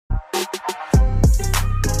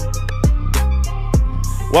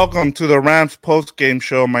Welcome to the Rams post-game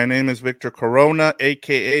show. My name is Victor Corona,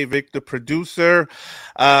 a.k.a. Victor Producer.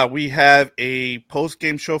 We have a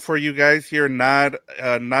post-game show for you guys here. Not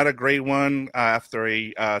a great one after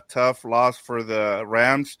a tough loss for the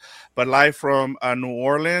Rams, but live from New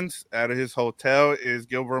Orleans at his hotel is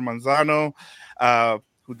Gilbert Manzano,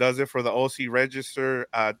 who does it for the OC Register,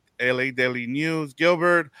 LA Daily News.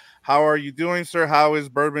 Gilbert, how are you doing, sir? How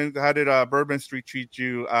did Bourbon Street treat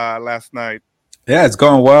you last night? Yeah, it's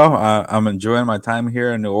going well. I'm enjoying my time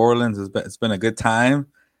here in New Orleans. It's been a good time,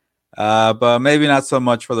 but maybe not so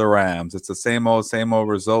much for the Rams. It's the same old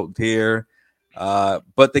result here.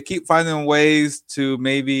 But they keep finding ways to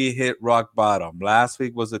maybe hit rock bottom. Last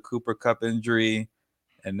week was a Cooper Cup injury,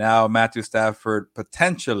 and now Matthew Stafford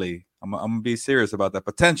potentially. I'm gonna be serious about that.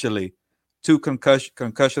 Potentially, two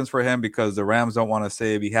concussions for him because the Rams don't want to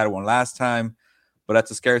say if he had one last time, but that's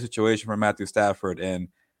a scary situation for Matthew Stafford. And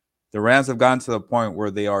the Rams have gotten to the point where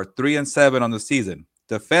they are 3-7 on the season.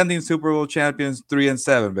 Defending Super Bowl champions,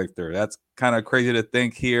 3-7, Victor. That's kind of crazy to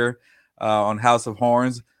think here on House of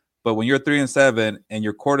Horns. But when you're 3-7 and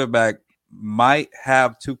your quarterback might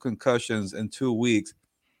have two concussions in 2 weeks,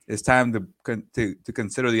 it's time to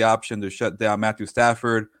consider the option to shut down Matthew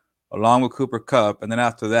Stafford along with Cooper Cup. And then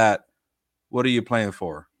after that, what are you playing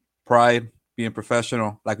for? Pride, being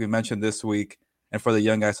professional, like we mentioned this week, and for the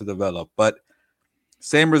young guys to develop. But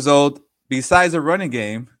same result, besides the running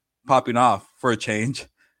game popping off for a change,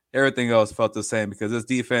 everything else felt the same because this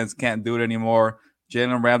defense can't do it anymore.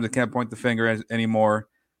 Jalen Ramsey can't point the finger anymore.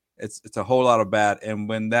 It's a whole lot of bad. And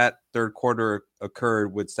when that third quarter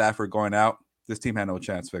occurred with Stafford going out, this team had no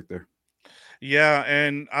chance, Victor. Yeah,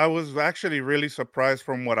 and I was actually really surprised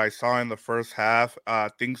from what I saw in the first half.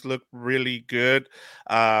 Things looked really good.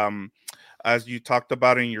 Um, as you talked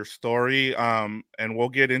about in your story, and we'll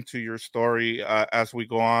get into your story as we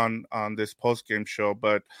go on this post game show.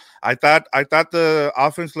 But I thought the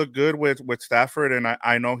offense looked good with Stafford, and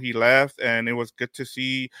I know he left, and it was good to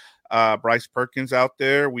see Bryce Perkins out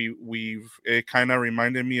there. It kind of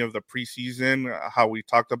reminded me of the preseason, how we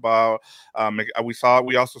talked about.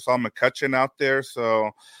 We also saw McCutcheon out there. So,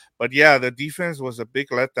 but yeah, the defense was a big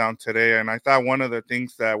letdown today, and I thought one of the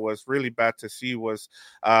things that was really bad to see was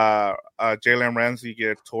Jalen Ramsey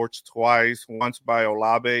get torched twice, once by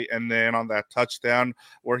Olave, and then on that touchdown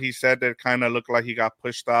where he said that kind of looked like he got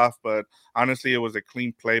pushed off, but honestly, it was a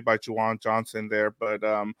clean play by Juwan Johnson there. But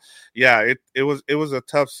yeah, it was a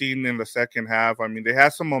tough scene in the second half. I mean, they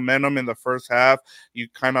had some momentum in the first half. You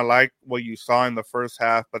kind of liked what you saw in the first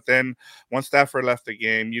half, but then once Stafford left the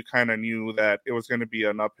game, you kind of knew that it was going to be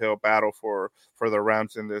an uphill battle for the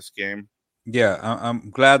Rams in this game. Yeah, I'm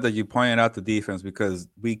glad that you pointed out the defense because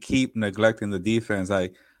we keep neglecting the defense.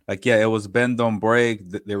 Yeah, it was bend don't break.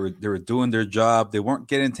 They were doing their job. They weren't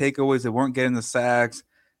getting takeaways. They weren't getting the sacks.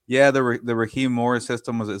 Yeah, the Raheem Morris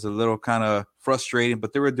system is a little kind of frustrating,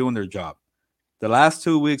 but they were doing their job. The last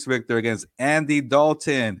 2 weeks, Victor, against Andy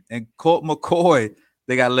Dalton and Colt McCoy,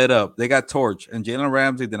 they got lit up. They got torched. And Jalen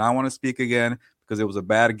Ramsey did not want to speak again because it was a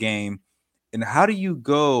bad game. And how do you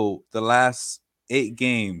go the last 8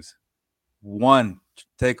 games? One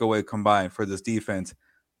takeaway combined for this defense.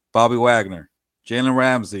 Bobby Wagner, Jalen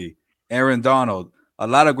Ramsey, Aaron Donald, a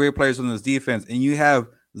lot of great players on this defense, and you have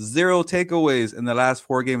 0 takeaways in the last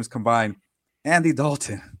 4 games combined. Andy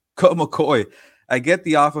Dalton, Colt McCoy. I get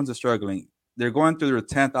the offense is struggling. They're going through their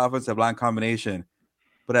 10th offensive line combination,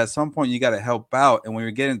 but at some point you got to help out. And when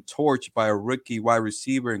you're getting torched by a rookie wide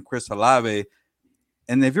receiver and Chris Olave,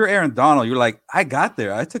 and if you're Aaron Donald, you're like, I got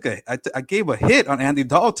there. I gave a hit on Andy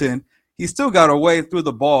Dalton. He still got away through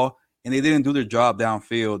the ball, and they didn't do their job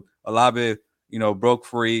downfield. Olave, broke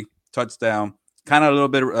free, touchdown. Kind of a little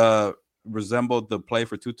bit resembled the play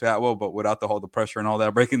for Tutu Atwell, but without the pressure and all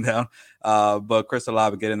that breaking down. But Chris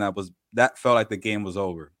Olave getting that felt like the game was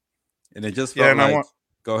over, and it just Yeah, felt and I like. want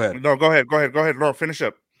Go ahead. no, go ahead. No, finish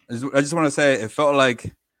up. I just want to say it felt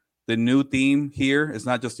like the new theme here is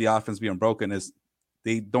not just the offense being broken; is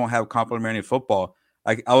they don't have complementary football.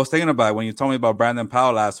 I was thinking about it when you told me about Brandon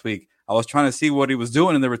Powell last week. I was trying to see what he was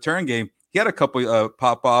doing in the return game. He had a couple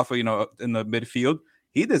pop off, in the midfield.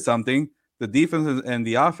 He did something. The defense and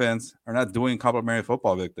the offense are not doing complementary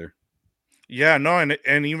football, Victor. Yeah, no,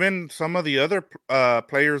 and even some of the other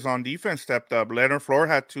players on defense stepped up. Leonard Floor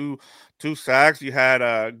had two sacks. You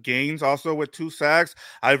had Gaines also with 2 sacks.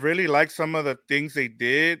 I really like some of the things they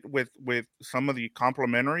did with some of the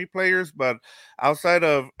complementary players, but outside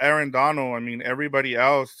of Aaron Donald, I mean, everybody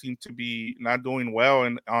else seemed to be not doing well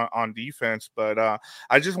on defense. But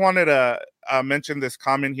I just wanted to mention this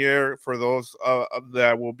comment here for those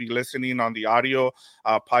that will be listening on the audio.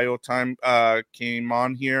 Pio Time came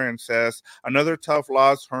on here and says another tough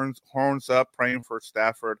loss. Horns up, praying for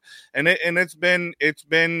Stafford, and it's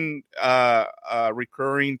been a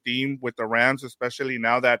recurring theme with the Rams, especially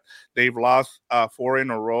now that they've lost 4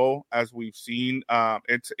 in a row, as we've seen.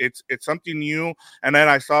 It's something new. And then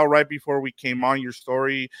I saw right before we came on your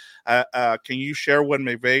story. Can you share what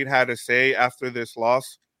McVay had to say after this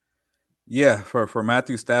loss? Yeah, for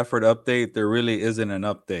Matthew Stafford update, there really isn't an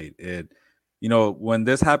update. When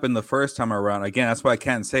this happened the first time around, again, that's why I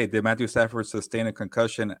can't say did Matthew Stafford sustain a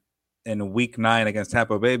concussion in Week 9 against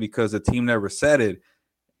Tampa Bay, because the team never said it.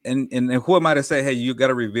 And who am I to say, hey, you got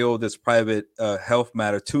to reveal this private health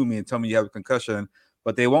matter to me and tell me you have a concussion?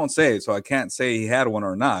 But they won't say it, so I can't say he had one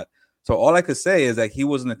or not. So all I could say is that he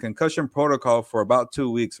was in the concussion protocol for about 2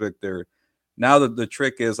 weeks, Victor. Now the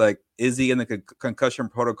trick is, like, is he in the concussion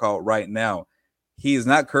protocol right now? He is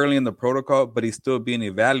not currently in the protocol, but he's still being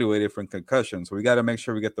evaluated for concussion. So we got to make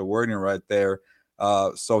sure we get the wording right there.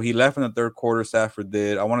 So he left in the third quarter. Stafford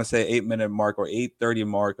did. I want to say 8-minute mark or 8:30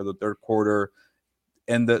 mark of the third quarter.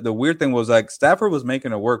 And the weird thing was, like, Stafford was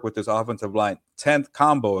making it work with this offensive line. 10th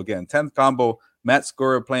combo. Matt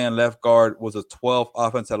Skura playing left guard was a 12th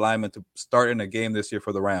offensive lineman to start in a game this year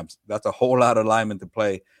for the Rams. That's a whole lot of linemen to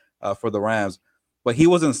play for the Rams. But he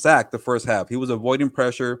wasn't sacked the first half. He was avoiding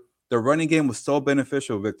pressure. The running game was so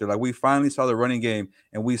beneficial, Victor. Like, we finally saw the running game,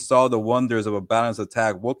 and we saw the wonders of a balanced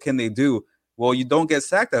attack. What can they do? Well, you don't get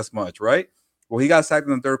sacked as much, right? Well, he got sacked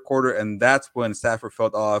in the third quarter, and that's when Stafford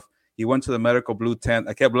felt off. He went to the medical blue tent.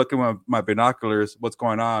 I kept looking at my binoculars, what's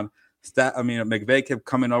going on. McVay kept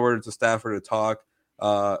coming over to Stafford to talk.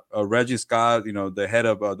 Reggie Scott, the head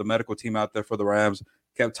of the medical team out there for the Rams,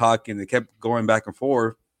 kept talking. They kept going back and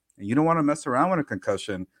forth. And you don't want to mess around with a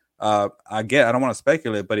concussion. I don't want to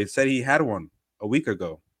speculate, but he said he had one a week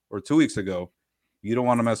ago or 2 weeks ago. You don't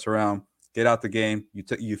want to mess around. Get out the game.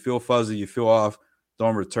 You feel fuzzy. You feel off.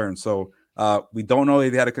 Don't return. So we don't know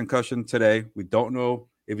if he had a concussion today. We don't know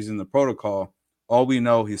if he's in the protocol. All we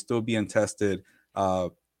know, he's still being tested.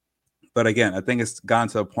 But again, I think it's gone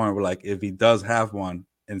to a point where, like, if he does have one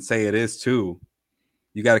and say it is too,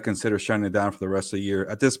 you got to consider shutting it down for the rest of the year.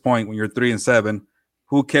 At this point, when you're 3-7,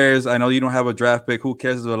 who cares? I know you don't have a draft pick. Who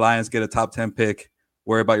cares if the Lions get a top 10 pick?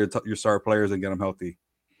 Worry about your star players and get them healthy.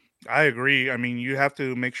 I agree. I mean, you have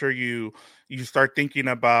to make sure you start thinking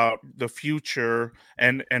about the future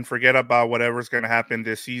and forget about whatever's going to happen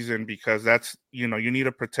this season, because that's, you need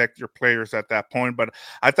to protect your players at that point. But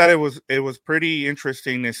I thought it was pretty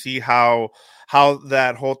interesting to see how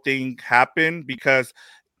that whole thing happened, because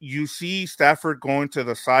you see Stafford going to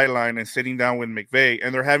the sideline and sitting down with McVay,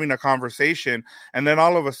 and they're having a conversation. And then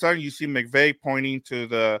all of a sudden you see McVay pointing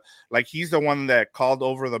to like he's the one that called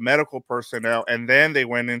over the medical personnel. And then they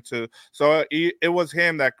went into, so it was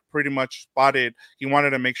him that pretty much spotted. He wanted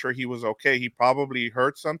to make sure he was okay. He probably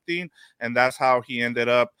heard something, and that's how he ended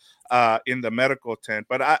up in the medical tent.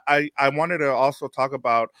 But I wanted to also talk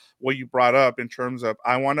about what you brought up in terms of,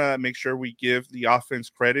 I want to make sure we give the offense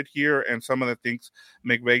credit here and some of the things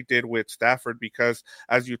McVay did with Stafford, because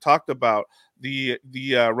as you talked about, the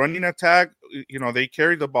running attack, they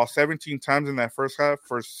carried the ball 17 times in that first half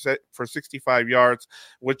for 65 yards,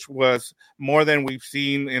 which was more than we've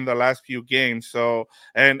seen in the last few games. So,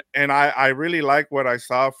 and I really like what I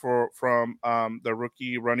saw from the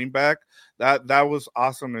rookie running back. That was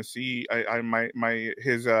awesome to see.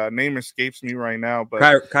 His name escapes me right now, but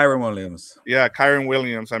Kyren Williams. Yeah, Kyren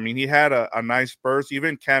Williams. I mean, he had a nice burst.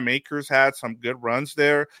 Even Cam Akers had some good runs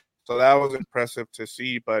there. So that was impressive to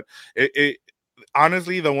see. But it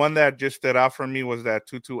honestly, the one that just stood out for me was that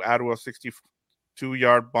Tutu Atwell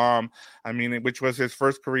 62-yard bomb. I mean, which was his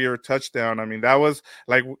first career touchdown. I mean, that was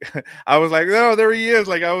like, I was like, oh, there he is.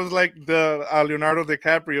 Like, I was like the Leonardo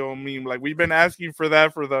DiCaprio meme. Like, we've been asking for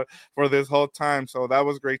that for this whole time. So that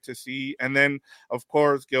was great to see. And then, of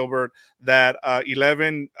course, Gilbert, that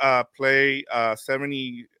 11 play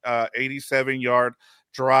 87-yard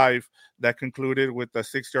drive that concluded with a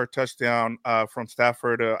 6-yard touchdown from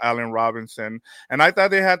Stafford to Allen Robinson. And I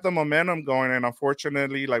thought they had the momentum going. And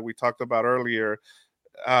unfortunately, like we talked about earlier,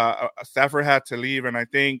 Stafford had to leave. And I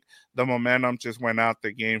think the momentum just went out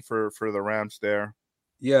the game for the Rams there.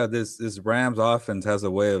 Yeah, this Rams offense has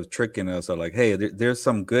a way of tricking us. So, like, hey, there's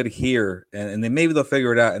some good here. And then maybe they'll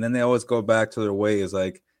figure it out. And then they always go back to their ways.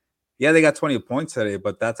 Like, yeah, they got 20 points today,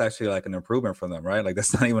 but that's actually like an improvement for them, right? Like,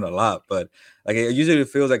 that's not even a lot, but like, it usually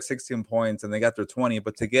feels like 16 points and they got their 20,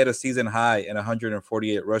 but to get a season high in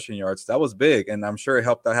 148 rushing yards, that was big. And I'm sure it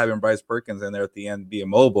helped out having Bryce Perkins in there at the end, be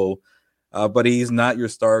immobile, but he's not your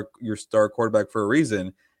star quarterback for a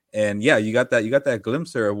reason. And yeah, you got that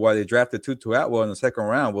glimpse there of why they drafted Tutu Atwell in the second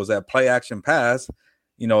round was that play action pass,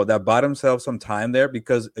 that bought himself some time there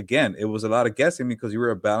because again, it was a lot of guessing because you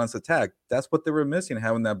were a balanced attack. That's what they were missing,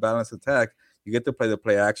 having that balanced attack. You get to play the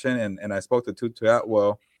play action, and I spoke to Tutu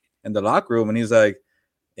Atwell in the locker room, and he's like,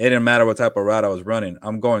 it didn't matter what type of route I was running.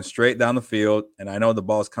 I'm going straight down the field, and I know the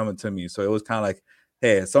ball's coming to me. So it was kind of like,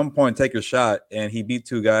 hey, at some point, take your shot. And he beat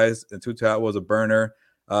two guys, and Tutu Atwell was a burner.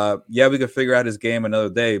 Yeah, we could figure out his game another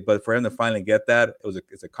day, but for him to finally get that,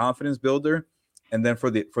 it's a confidence builder. And then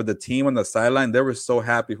for the team on the sideline, they were so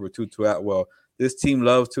happy for Tutu Atwell. This team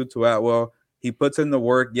loves Tutu Atwell. He puts in the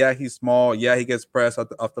work. Yeah, he's small. Yeah, he gets pressed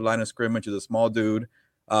off the line of scrimmage. He's a small dude,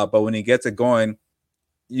 but when he gets it going,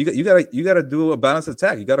 you gotta do a balanced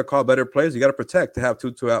attack. You gotta call better plays. You gotta protect to have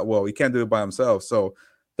Tutu Atwell. He can't do it by himself. So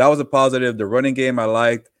that was a positive. The running game I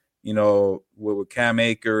liked. With Cam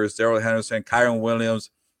Akers, Darrell Henderson, Kyron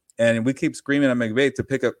Williams. And we keep screaming at McVay to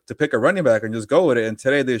pick a running back and just go with it. And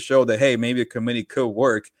today they showed that, hey, maybe a committee could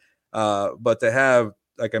work. But to have,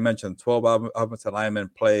 like I mentioned, 12 offensive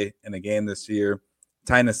linemen play in a game this year,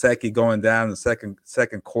 Ty Nsekhe going down in the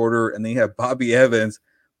second quarter, and then you have Bobby Evans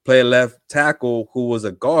play left tackle who was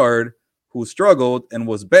a guard who struggled and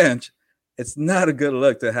was benched. It's not a good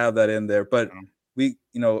look to have that in there. But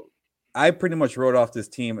I pretty much wrote off this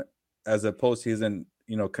team as a postseason,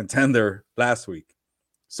 contender last week.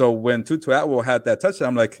 So when Tutu Atwell had that touchdown,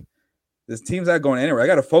 I'm like, this team's not going anywhere. I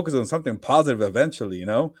got to focus on something positive eventually,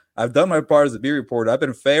 I've done my part as a beat reporter. I've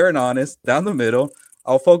been fair and honest down the middle.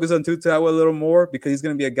 I'll focus on Tutu Atwell a little more because he's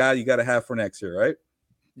going to be a guy you got to have for next year, right?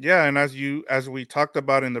 Yeah, and as we talked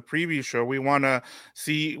about in the preview show, we want to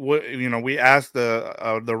see what we asked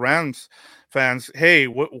the Rams fans, hey,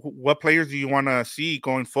 what players do you want to see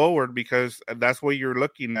going forward, because that's what you're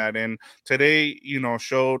looking at. And today,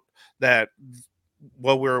 showed that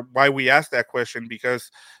why we asked that question,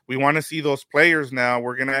 because we want to see those players now.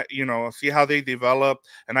 We're gonna see how they develop,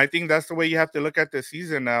 and I think that's the way you have to look at the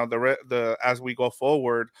season now. The as we go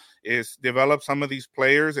forward is develop some of these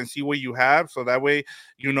players and see what you have, so that way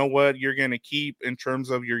you know what you're gonna keep in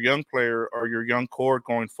terms of your young player or your young core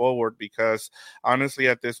going forward. Because honestly,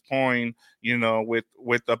 at this point,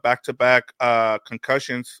 with the back-to-back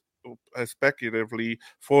concussions, speculatively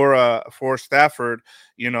for Stafford,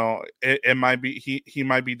 it might be he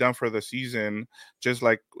might be done for the season, just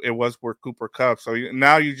like it was for Cooper Kupp. So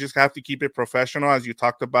now you just have to keep it professional, as you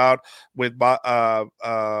talked about with Bobby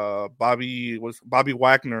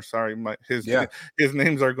Wagner. Sorry, Yeah. his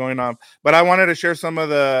names are going on. But I wanted to share some of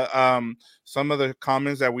the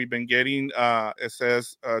comments that we've been getting. It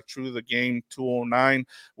says, "True the game 209.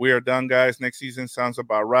 We are done, guys. Next season sounds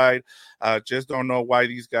about right. Just don't know why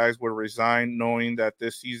these guys would resign, knowing that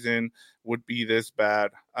this season would be this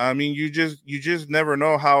bad." I mean, you just never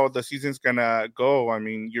know how the season's gonna go. I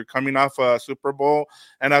mean, you're coming off a Super Bowl,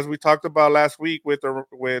 and as we talked about last week with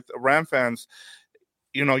Ram fans,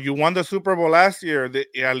 you won the Super Bowl last year.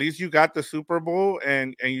 At least you got the Super Bowl,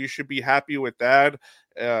 and you should be happy with that.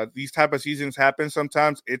 These type of seasons happen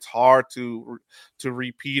sometimes. It's hard to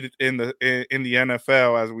repeat it in the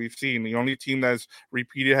NFL, as we've seen. The only team that's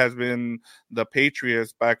repeated has been the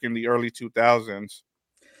Patriots back in the early 2000s.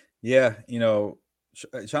 Yeah,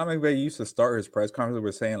 Sean McVay used to start his press conference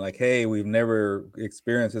with saying like, "Hey, we've never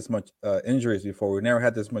experienced this much injuries before. We've never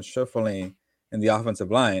had this much shuffling in the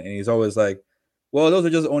offensive line." And he's always like, "Well, those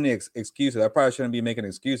are just only excuses. I probably shouldn't be making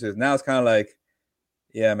excuses." Now it's kind of like,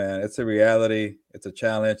 yeah, man, it's a reality. It's a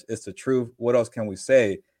challenge. It's the truth. What else can we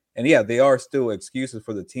say? And yeah, they are still excuses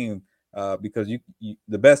for the team because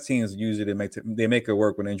the best teams usually they make it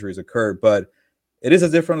work when injuries occur. But it is a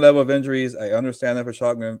different level of injuries. I understand that for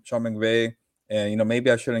Sean McVay, and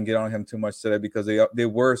maybe I shouldn't get on him too much today because there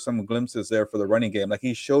were some glimpses there for the running game. Like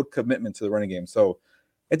he showed commitment to the running game. So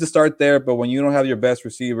it's a start there. But when you don't have your best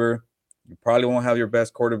receiver, you probably won't have your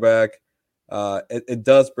best quarterback. It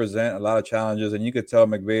does present a lot of challenges, and you could tell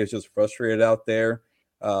McVay is just frustrated out there.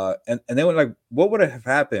 And they were like, what would have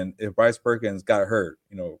happened if Bryce Perkins got hurt?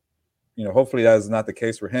 Hopefully that is not the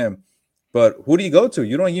case for him. But who do you go to?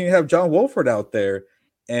 You don't even have John Wolford out there.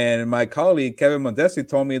 And my colleague Kevin Modesti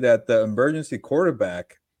told me that the emergency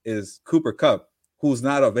quarterback is Cooper Kupp, who's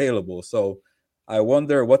not available. So I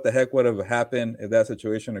wonder what the heck would have happened if that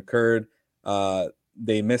situation occurred.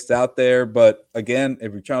 They missed out there. But again,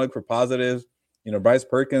 if you're trying to look for positives, Bryce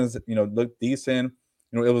Perkins, looked decent.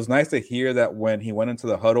 It was nice to hear that when he went into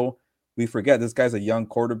the huddle, we forget this guy's a young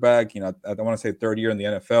quarterback. I don't want to say third year in the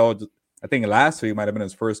NFL. I think last week might have been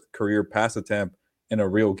his first career pass attempt in a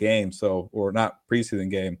real game, or not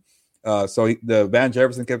preseason game. The Van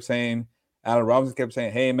Jefferson kept saying, Allen Robinson kept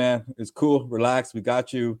saying, "Hey man, it's cool, relax, we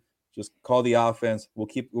got you." Just call the offense. We'll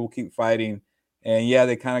keep fighting. And yeah,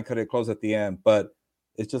 they kind of cut it close at the end, but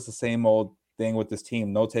it's just the same old thing with this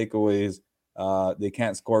team. No takeaways. They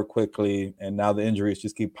can't score quickly, and now the injuries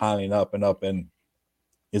just keep piling up and up. And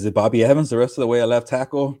is it Bobby Evans the rest of the way at left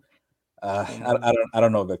tackle? I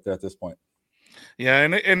don't know, Victor, at this point. Yeah,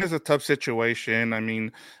 and it's a tough situation. I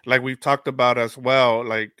mean, like we've talked about as well,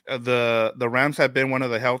 like the Rams have been one of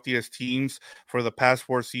the healthiest teams for the past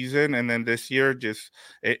 4 seasons, and then this year just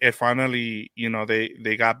it finally,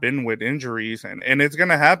 they got bitten with injuries, and it's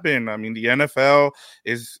gonna happen. I mean, the NFL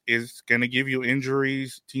is gonna give you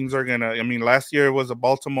injuries. Teams are gonna. I mean, last year it was the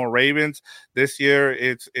Baltimore Ravens. This year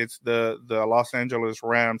it's the Los Angeles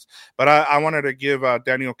Rams. But I wanted to give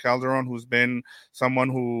Daniel Calderon, who's been someone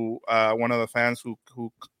who one of the fans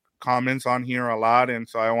who comments on here a lot, and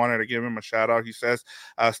so I wanted to give him a shout out. He says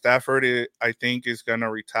Stafford, I think, is going to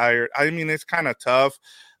retire. I mean, it's kind of tough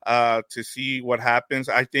to see what happens.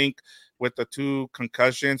 I think with the 2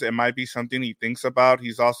 concussions, it might be something he thinks about.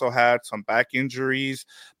 He's also had some back injuries,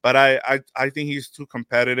 but I think he's too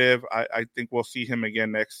competitive. I think we'll see him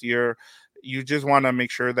again next year. You just want to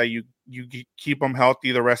make sure that you keep him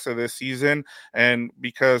healthy the rest of this season, and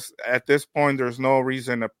because at this point there's no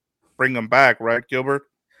reason to bring him back, right, Gilbert?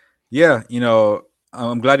 Yeah,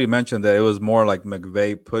 I'm glad you mentioned that. It was more like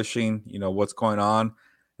McVay pushing, what's going on.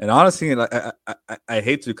 And honestly, like I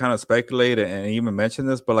hate to kind of speculate and even mention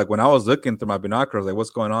this, but like when I was looking through my binoculars, like what's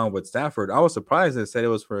going on with Stafford, I was surprised they said it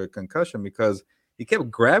was for a concussion because he kept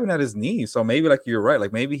grabbing at his knee. So maybe like you're right,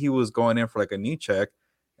 like maybe he was going in for like a knee check,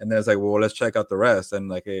 and then it's like, well, let's check out the rest. And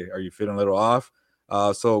like, hey, are you feeling a little off?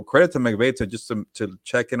 So credit to McVay to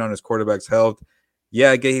check in on his quarterback's health.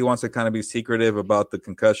 Yeah, I get he wants to kind of be secretive about the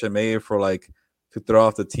concussion, maybe for like to throw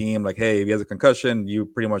off the team. Like, hey, if he has a concussion, you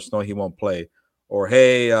pretty much know he won't play. Or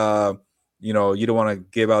hey, you don't want to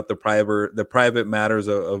give out the private matters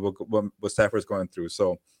of what Stafford's going through.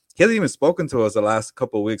 So he hasn't even spoken to us the last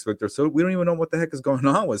couple of weeks, Victor. So we don't even know what the heck is going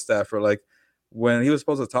on with Stafford. Like when he was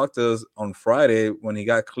supposed to talk to us on Friday, when he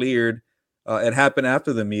got cleared, it happened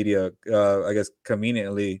after the media, I guess,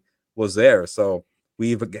 conveniently was there. So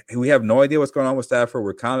we have no idea what's going on with Stafford.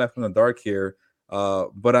 We're kind of left in the dark here.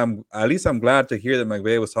 But I'm glad to hear that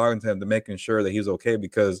McVay was talking to him to making sure that he's okay,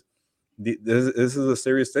 because this is a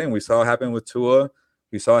serious thing. We saw it happen with Tua.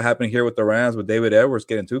 We saw it happen here with the Rams with David Edwards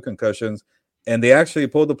getting 2 concussions. And they actually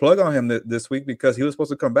pulled the plug on him this week because he was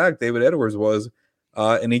supposed to come back. David Edwards was,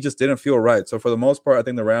 and he just didn't feel right. So for the most part, I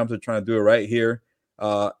think the Rams are trying to do it right here.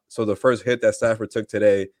 So the first hit that Stafford took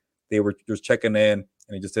today, they were just checking in,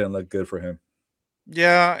 and it just didn't look good for him.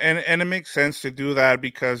 Yeah, and it makes sense to do that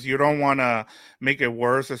because you don't want to make it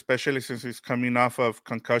worse, especially since he's coming off of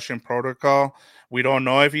concussion protocol. We don't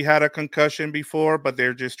know if he had a concussion before, but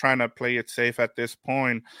they're just trying to play it safe at this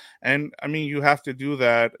point. And I mean, you have to do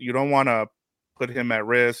that. You don't want to put him at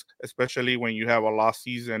risk, especially when you have a lost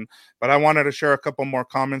season. But I wanted to share a couple more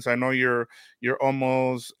comments. I know you're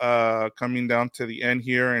almost coming down to the end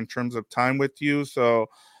here in terms of time with you, so.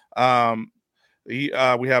 We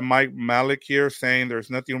have Mike Malik here saying there's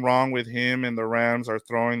nothing wrong with him and the Rams are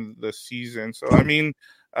throwing the season. So I mean,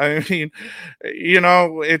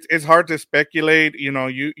 it's hard to speculate.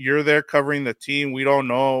 You're there covering the team. We don't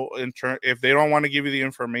know if they don't want to give you the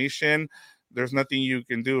information. There's nothing you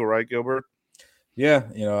can do, right, Gilbert? Yeah,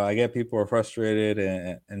 I get people are frustrated,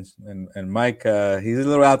 and Mike, he's a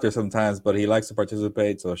little out there sometimes, but he likes to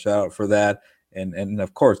participate. So shout out for that, and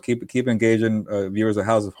of course keep engaging viewers of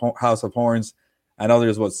House of Horns. I know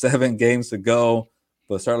there's 7 games to go,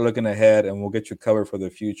 but start looking ahead, and we'll get you covered for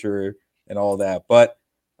the future and all that. But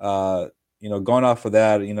going off of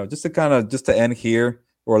that, just to end here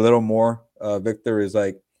or a little more, Victor, is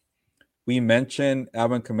like we mentioned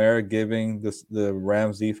Alvin Kamara giving the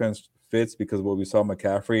Rams defense fits because of what we saw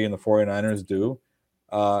McCaffrey and the 49ers do.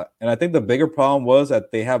 And I think the bigger problem was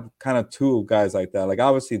that they have kind of 2 guys like that. Like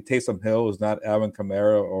obviously Taysom Hill is not Alvin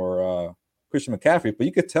Kamara or Christian McCaffrey, but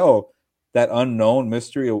you could tell that unknown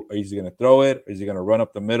mystery. Is he going to throw it? Is he going to run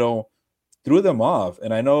up the middle? Threw them off.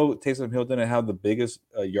 And I know Taysom Hill didn't have the biggest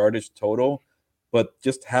yardage total, but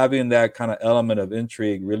just having that kind of element of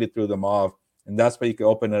intrigue really threw them off. And that's why you could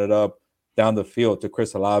open it up down the field to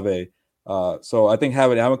Chris Olave. So I think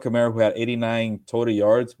having Alvin Kamara, who had 89 total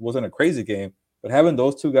yards, wasn't a crazy game. But having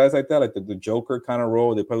those 2 guys like that, like the Joker kind of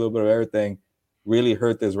role, they play a little bit of everything, really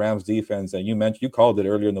hurt this Rams defense. And you called it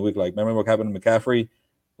earlier in the week. Like, remember what happened to McCaffrey?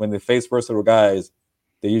 When they face versatile guys,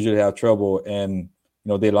 they usually have trouble. And,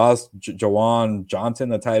 they lost Jawan Johnson,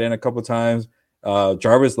 the tight end, a couple times.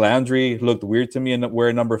 Jarvis Landry looked weird to me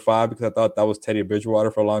wearing number 5 because I thought that was Teddy Bridgewater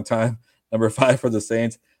for a long time, number 5 for the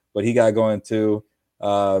Saints. But he got going too,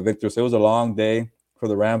 Victor. So it was a long day for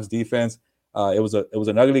the Rams defense. It was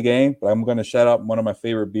an ugly game, but I'm going to shout out one of my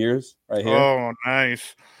favorite beers right here. Oh,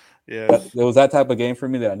 nice. But Yes. it was that type of game for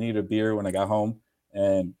me that I needed a beer when I got home.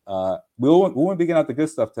 And we won't be getting out the good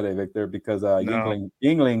stuff today, Victor, because No.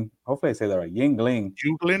 Yingling, hopefully I say that right, Yingling.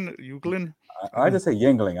 Euglin. I just say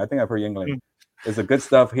Yingling. I think I've heard Yingling. It's a good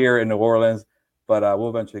stuff here in New Orleans, but we'll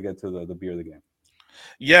eventually get to the beer of the game.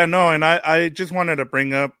 Yeah, no, and I just wanted to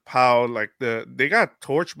bring up how like they got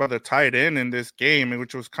torched by the tight end in this game,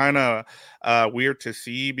 which was kind of weird to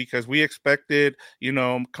see because we expected,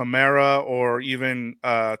 Kamara or even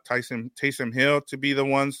Taysom Hill to be the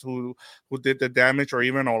ones who did the damage, or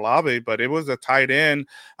even Olave, but it was a tight end,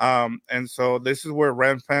 and so this is where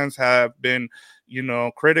Rams fans have been,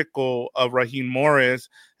 critical of Raheem Morris,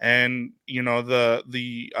 and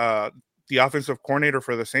the offensive coordinator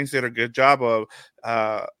for the Saints did a good job of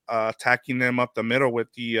attacking them up the middle with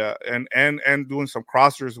the and doing some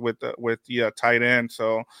crossers with the tight end.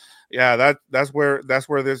 So yeah, that's where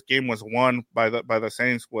this game was won by the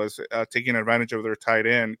Saints, was taking advantage of their tight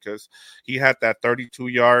end, because he had that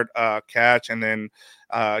 32-yard catch, and then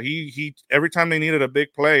he every time they needed a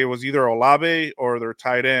big play, it was either Olave or their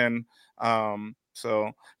tight end.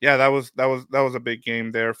 So yeah, that was a big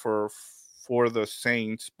game there for the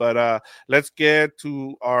Saints. But let's get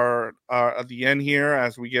to our at the end here,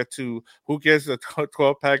 as we get to who gets the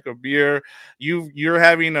 12-pack of beer. You're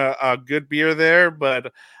having a good beer there,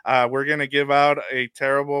 but we're gonna give out a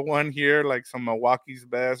terrible one here, like some Milwaukee's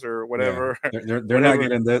Best or Yeah, whatever, they're not whatever.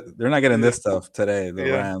 getting this. They're not getting Yeah, this stuff today. The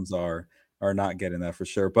yeah, Rams are not getting that for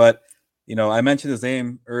sure. But I mentioned his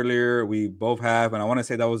name earlier. We both have, and I want to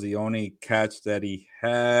say that was the only catch that he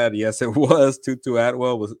had. Yes, it was. Tutu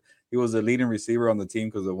Atwell was he was the leading receiver on the team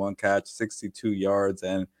because of one catch, 62 yards,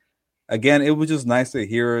 and again, it was just nice to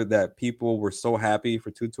hear that people were so happy for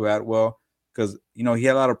Tutu Atwell because he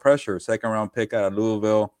had a lot of pressure. Second round pick out of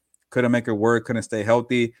Louisville, couldn't make it work, couldn't stay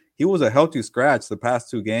healthy. He was a healthy scratch the past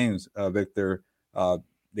two games, Victor. Uh,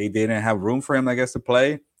 they didn't have room for him, I guess, to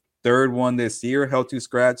play. Third one this year, healthy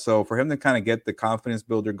scratch. So for him to kind of get the confidence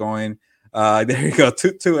builder going, there you go.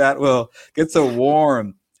 Tutu Atwell gets a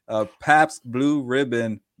warm Pabst Blue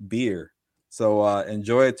Ribbon beer. So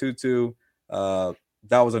enjoy it, Tutu. That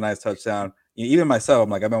was a nice touchdown. Even myself, I'm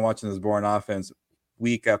like, I've been watching this boring offense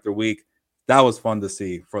week after week. That was fun to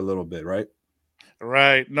see for a little bit, right?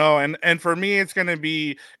 right. No, and for me, it's gonna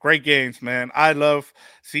be great games, man. I love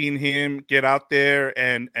seeing him get out there,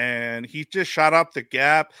 and he just shot up the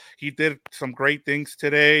gap. He did some great things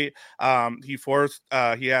today. He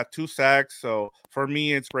had 2 sacks. So for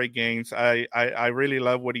me, it's great games. I really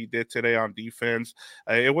love what he did today on defense.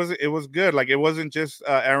 It was good. Like, it wasn't just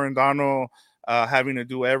Aaron Donald having to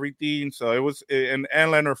do everything. So it was, and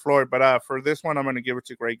Leonard Floyd. But for this one, I'm going to give it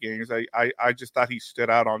to great games. I just thought he stood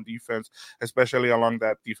out on defense, especially along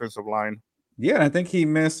that defensive line. Yeah, and I think he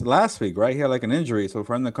missed last week, right? He had like an injury. So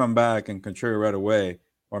for him to come back and contribute right away,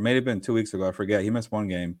 or maybe it been 2 weeks ago, I forget. He missed one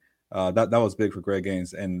game. That was big for Greg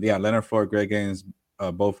Gaines. And yeah, Leonard Floyd, Greg Gaines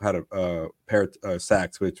both had a pair of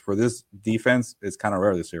sacks, which for this defense is kind of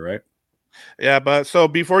rare this year, right? Yeah, but so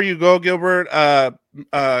before you go, Gilbert,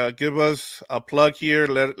 give us a plug here.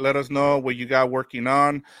 Let us know what you got working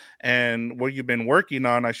on, and what you've been working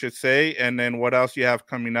on, I should say, and then what else you have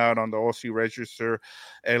coming out on the OC Register,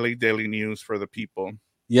 LA Daily News for the people.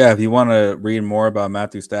 Yeah, if you want to read more about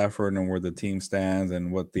Matthew Stafford and where the team stands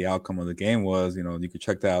and what the outcome of the game was, you can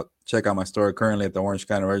check out my story currently at the Orange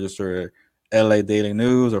County Register, LA Daily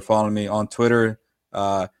News, or follow me on Twitter.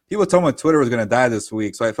 People told me Twitter was going to die this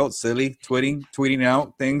week, so I felt silly tweeting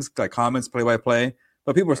out things like comments, play by play,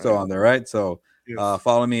 but people are still on there, right? So Yes.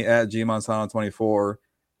 follow me at gmonsano24,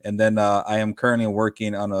 and then I am currently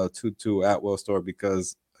working on a Tutu Atwell store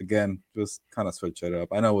because again, just kind of switch it up.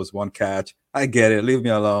 I know it was one catch. I get it. Leave me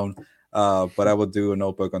alone. But I will do a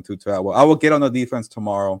notebook on Tutu Atwell. I will get on the defense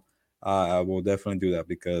tomorrow. I will definitely do that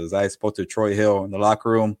because I spoke to Troy Hill in the locker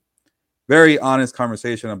room. Very honest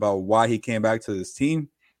conversation about why he came back to this team,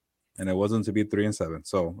 and it wasn't to be 3-7.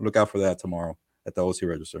 So look out for that tomorrow at the OC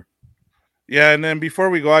Register. Yeah, and then before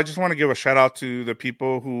we go, I just want to give a shout out to the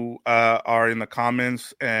people who are in the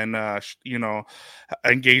comments and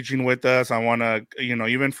engaging with us. I want to,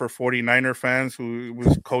 even for 49er fans who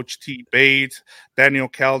was Coach T Bates, Daniel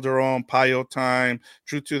Calderon, Payo Time,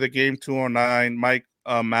 True to the Game 209, Mike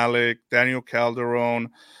Malik, Daniel Calderon,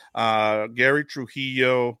 Gary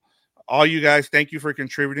Trujillo. All you guys, thank you for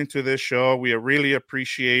contributing to this show. We really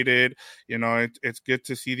appreciate it. It's good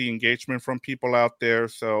to see the engagement from people out there.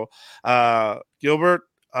 So, Gilbert,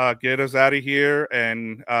 get us out of here,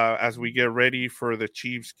 and as we get ready for the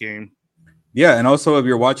Chiefs game. Yeah, and also if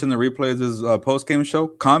you're watching the replay of this post game show,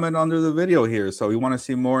 comment under the video here. So we want to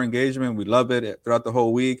see more engagement. We love it throughout the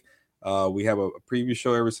whole week. We have a preview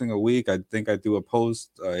show every single week. I think I do a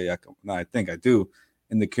post. No, I think I do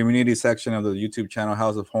in the community section of the YouTube channel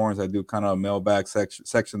House of Horns. I do kind of a mailbag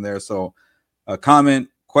section there. So comment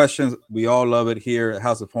questions. We all love it here at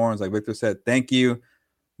House of Horns. Like Victor said, thank you.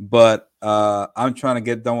 But I'm trying to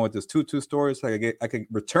get done with this 2-2 story so I can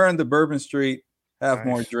return to Bourbon Street, have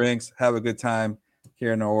more Nice. drinks, have a good time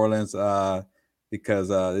here in New Orleans.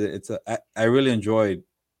 Because I really enjoyed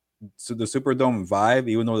the Superdome vibe,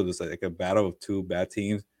 even though it was like a battle of two bad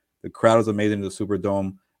teams. The crowd was amazing in the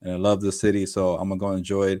Superdome, and I love the city, so I'm gonna go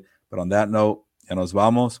enjoy it. But on that note, ya nos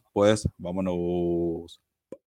vamos, pues vámonos.